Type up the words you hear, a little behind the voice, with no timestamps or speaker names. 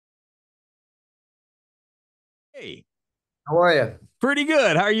Hey, How are you? pretty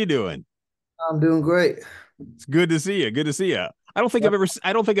good. How are you doing? I'm doing great. It's good to see you. Good to see you. Yep. I don't think I've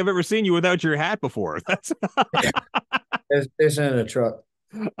ever seen you without your hat before. That's It's in a truck.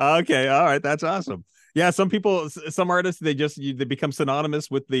 okay. All right. That's awesome. Yeah. Some artists, they become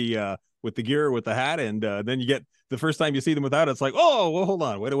synonymous with the gear, with the hat, and then you get the first time you see them without it, it's like, oh, well, hold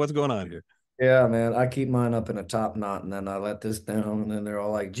on, what's going on here? Yeah, man. I keep mine up in a top knot and then I let this down and then they're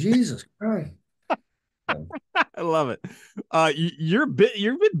all like, Jesus Christ. So, I love it. You've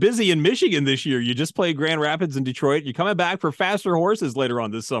been busy in Michigan this year. You just played Grand Rapids and Detroit. You're coming back for Faster Horses later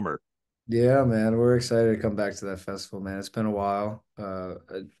on this summer. yeah, man. We're excited to come back to that festival, man. It's been a while.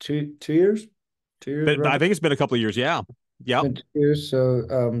 2 years? 2 years, But I roughly. think it's been a couple of years. Yeah. It's Yep. been 2 years. So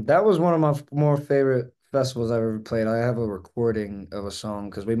that was one of my more favorite festivals I've ever played. I have a recording of a song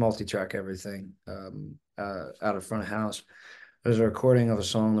because we multi-track everything out of front of house. There's a recording of a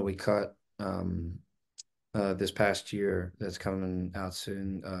song that we cut. This past year that's coming out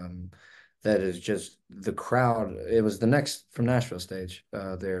soon. That is just the crowd. It was the next from Nashville stage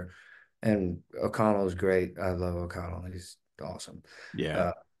there, and O'Connell is great. I love O'Connell. He's awesome. Yeah.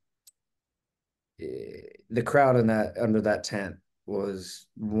 Uh, the crowd in that under that tent was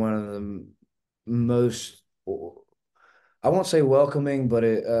one of the most. I won't say welcoming, but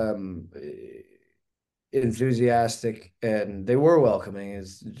enthusiastic, and they were welcoming.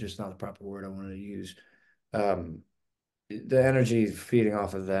 Is just not the proper word I wanted to use. Um, the energy feeding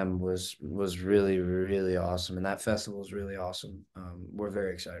off of them was really awesome, and that festival was really awesome. We're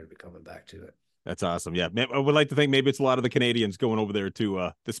very excited to be coming back to it. That's awesome. Yeah. I would like to think maybe it's a lot of the Canadians going over there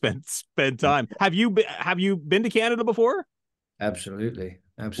to spend time. Have you been to Canada before? Absolutely,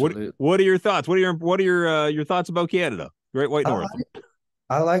 What absolutely. what are your thoughts? What are your thoughts about Canada? Great White I North. like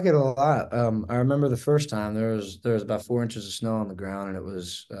I like it a lot. I remember the first time there was about 4 inches of snow on the ground, and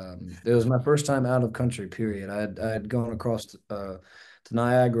it was my first time out of country. Period. I had gone across to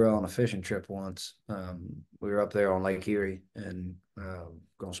Niagara on a fishing trip once. We were up there on Lake Erie and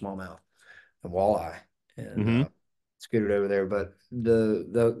going smallmouth and walleye, and Mm-hmm. scooted over there. But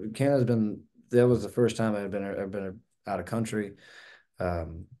the Canada's been that was the first time I've been out of country.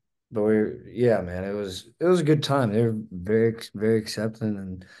 Um, but yeah, man, it was a good time. They were very accepting,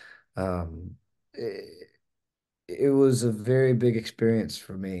 and um, it, it was a very big experience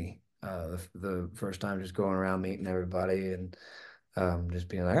for me. The first time just going around meeting everybody and just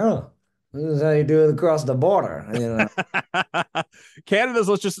being like, oh, this is how you do it across the border, Canada's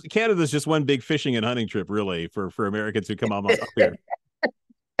just one big fishing and hunting trip, really, for Americans who come up here.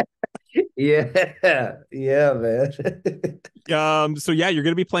 Yeah, yeah, man. So yeah, you're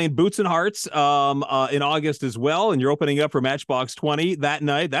going to be playing Boots and Hearts in August as well, and you're opening up for Matchbox 20 that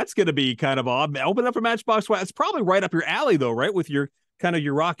night. That's going to be kind of odd. Open up for Matchbox 20. It's probably right up your alley though, right? With your kind of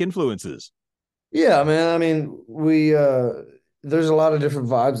your rock influences. Yeah, man. I mean, we there's a lot of different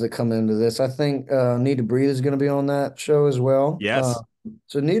vibes that come into this. I think Need to Breathe is going to be on that show as well. Yes,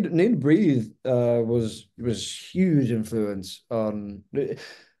 So Need to Breathe was huge influence on.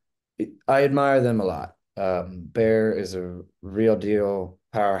 I admire them a lot. Bear is a real deal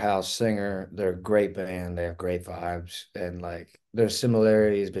powerhouse singer. They're a great band. They have great vibes, and like there's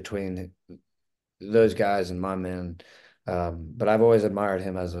similarities between those guys and my men. But I've always admired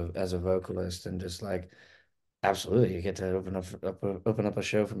him as a vocalist, and just like absolutely, you get to open up a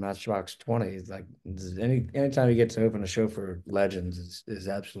show for Matchbox 20. Like anytime you get to open a show for legends is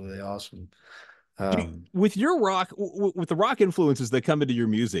absolutely awesome. Um, with your with the rock influences that come into your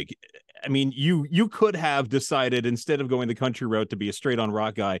music. I mean, you could have decided instead of going the country route to be a straight on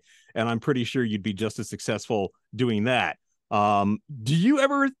rock guy, and I'm pretty sure you'd be just as successful doing that. Do you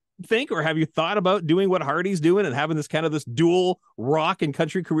ever think or have you thought about doing what Hardy's doing and having this kind of this dual rock and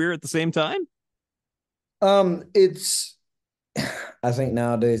country career at the same time? it's I think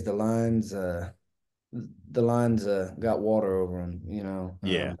nowadays the lines got water over them,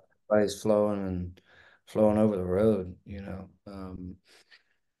 Yeah, everybody's flowing over the road,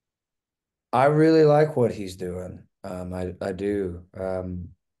 I really like what he's doing. I do.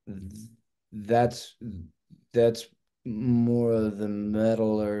 Th- that's that's more of the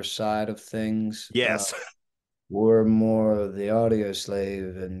metaler side of things. yes. We're more of the audio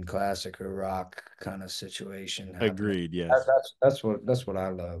slave and classic or rock kind of situation happening. Agreed. That, Yes. that's what I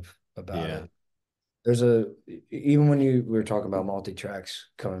love about Yeah. it. There's a even when we were talking about multi tracks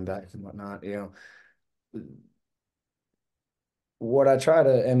coming back and whatnot, what I try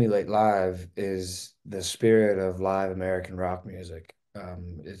to emulate live is the spirit of live American rock music.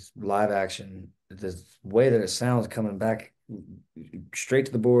 It's live action, the way that it sounds coming back straight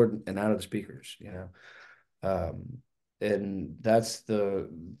to the board and out of the speakers. Um, and that's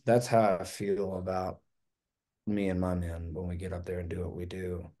how I feel about me and my men, when we get up there and do what we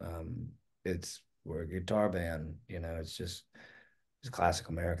do, we're a guitar band, it's just it's classic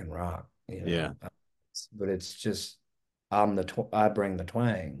American rock, Yeah. but it's just I bring the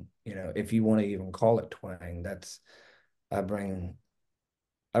twang, if you want to even call it twang, that's I bring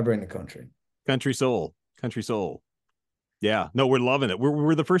I bring the country. Country soul. Country soul. Yeah, no, we're loving it.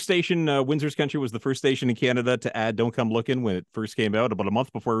 We're the first station. Windsor's Country was the first station in Canada to add "Don't Come Looking" when it first came out, about a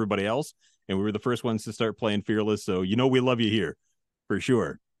month before everybody else, and we were the first ones to start playing "Fearless." So we love you here, for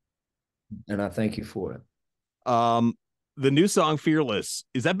sure. And I thank you for it. Um, the new song "Fearless"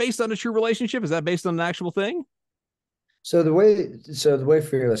 is that based on a true relationship? Is that based on an actual thing? So the way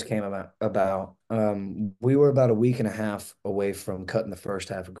Fearless came about, we were about a week and a half away from cutting the first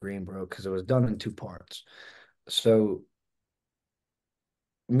half of Greenbrook because it was done in two parts. So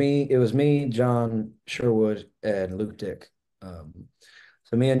it was me, John Sherwood, and Luke Dick.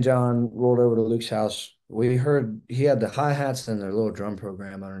 So me and John rolled over to Luke's house. We heard he had the hi-hats and their little drum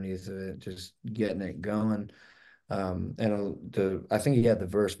program underneath of it, just getting it going. And I think he had the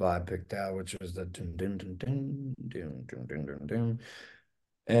verse vibe picked out, which was the dun dun dun dun dun dun dun dun dun.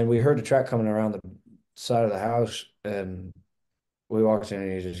 And we heard the track coming around the side of the house, and we walked in,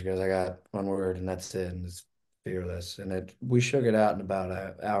 and he just goes, "I got one word, and that's it, and it's fearless." And we shook it out in about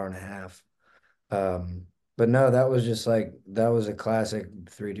an hour and a half. But no, that was just like that was a classic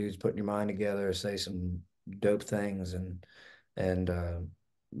three dudes putting your mind together, say some dope things, and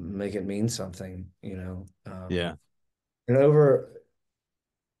make it mean something, Yeah, And over,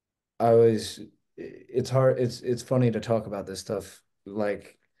 I was, it's hard, it's funny to talk about this stuff.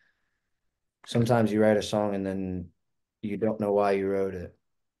 Like sometimes you write a song and then you don't know why you wrote it.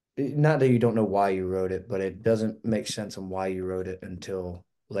 Not that you don't know why you wrote it, but it doesn't make sense on why you wrote it until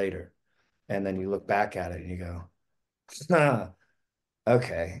later. And then you look back at it and you go, ah,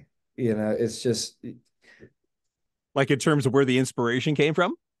 okay. It's just like in terms of where the inspiration came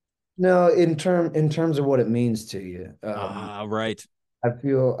from. no, in terms of what it means to you. Ah, right. I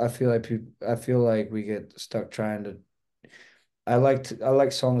feel like we get stuck trying to. I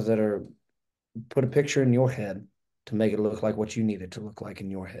like songs that are put a picture in your head to make it look like what you need it to look like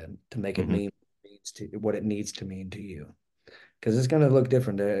in your head to make it Hmm. mean what it needs to mean to you. Because it's going to look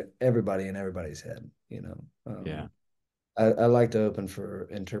different to everybody in everybody's head. Yeah, I like to open for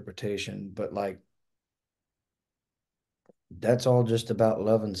interpretation, but like that's all just about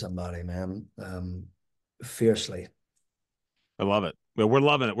loving somebody, man. Fiercely. I love it. Well, we're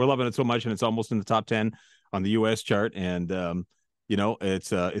loving it. We're loving it so much, and it's almost in the top 10 on the U.S. chart. And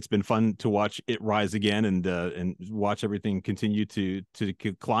it's been fun to watch it rise again, and watch everything continue to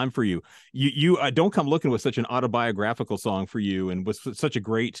climb for you. You Don't Come Looking was such an autobiographical song for you, and was such a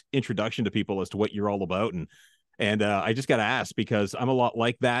great introduction to people as to what you're all about. And I just got to ask, because I'm a lot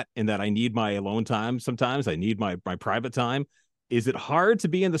like that, in that I need my alone time. Sometimes I need my private time. Is it hard to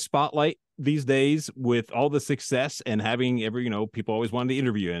be in the spotlight these days with all the success and having people always wanting to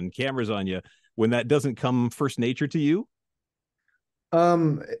interview and cameras on you, when that doesn't come first nature to you?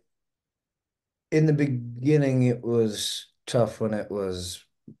 Um, in the beginning, it was tough when it was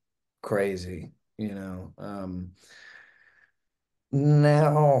crazy. Now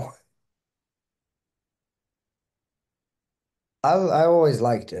I always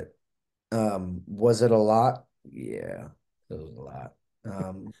liked it. Was it a lot? Yeah, it was a lot.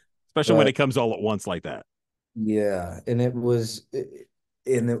 Um, Especially when it but comes all at once like that. yeah, and it was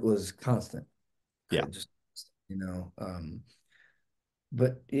constant. Yeah. Just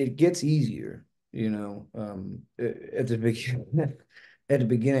but it gets easier. At the beginning, at the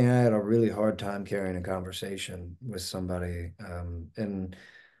beginning, I had a really hard time carrying a conversation with somebody, and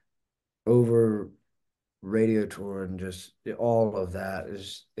over radio tour and just all of that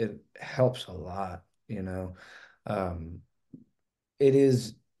it helps a lot. Um, it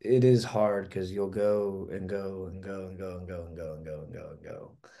is hard because you'll go and go and go and go and go and go and go and go and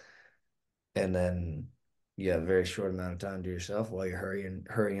go, and then you have a very short amount of time to yourself while you're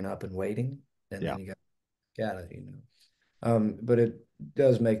hurrying up and waiting, and Yeah. then you got it. But it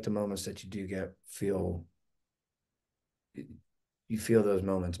does make the moments that you do get feel you feel those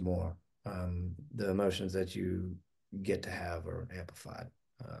moments more. The emotions that you get to have are amplified,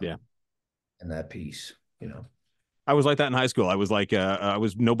 Yeah. in that piece. I was like that in high school. I was like, I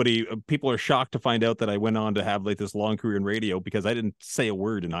was nobody. People are shocked to find out that I went on to have like this long career in radio, because I didn't say a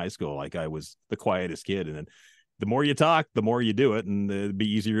word in high school. Like, I was the quietest kid, and then the more you talk, the more you do it, and the be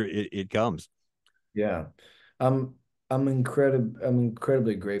easier it comes. Yeah. I'm I'm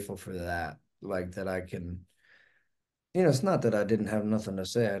incredibly grateful for that. Like that I can, it's not that I didn't have nothing to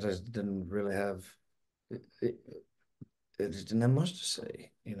say. I just didn't really have it, it just didn't have much to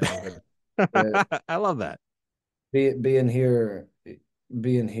say. But I love that. being here,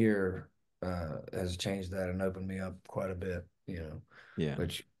 being here has changed that and opened me up quite a bit, Yeah.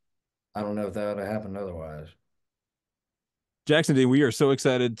 which I don't know if that would have happened otherwise. Jackson, we are so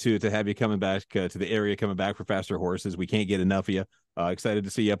excited to have you coming back to the area, coming back for Faster Horses. We can't get enough of you. Excited to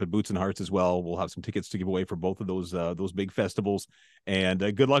see you up at Boots and Hearts as well. We'll have some tickets to give away for both of those big festivals. And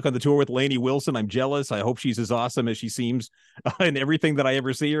good luck on the tour with Lainey Wilson. I'm jealous. I hope she's as awesome as she seems in everything that I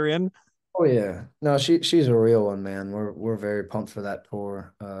ever see her in. Oh yeah. No, she's a real one, man. We're very pumped for that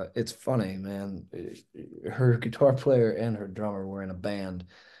tour. It's funny, man. Her guitar player and her drummer were in a band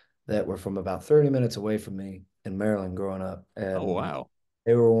that were from about 30 minutes away from me in Maryland growing up. Oh And wow.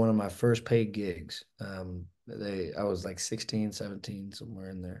 they were one of my first paid gigs. I was like 16, 17, somewhere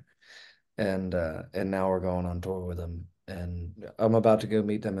in there. And now we're going on tour with them. And I'm about to go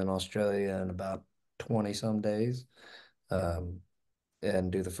meet them in Australia in about 20 some days. Um,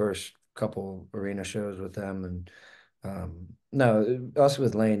 and do the first couple arena shows with them. And no, us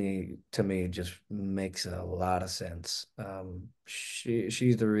with Lainey to me just makes a lot of sense.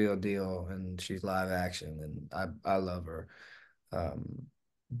 She's the real deal, and she's live action, and I love her. Um,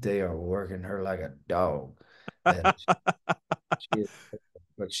 they are working her like a dog, and she,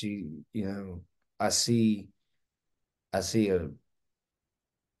 but she, I see, I see a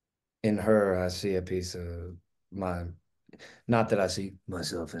in her, I see a piece of my. Not that I see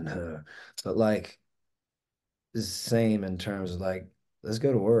myself in her, but like the same in terms of like, let's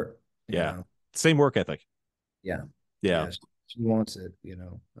go to work, you Yeah. know? Same work ethic. Yeah. Yeah. Yeah. She wants it.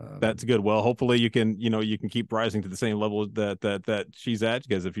 That's good. Well, hopefully you can keep rising to the same level that she's at.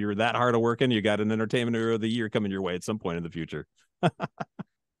 Because if you're that hard of working, you got an entertainment hero of the year coming your way at some point in the future. My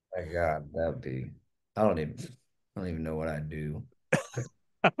God, that'd be, I don't even know what I'd do.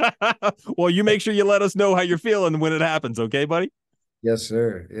 Well, you make sure you let us know how you're feeling when it happens, okay, buddy? Yes,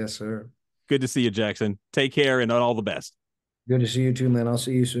 sir. Yes, sir. Good to see you, Jackson. Take care and all the best. Good to see you too, man. I'll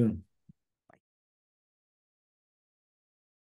see you soon.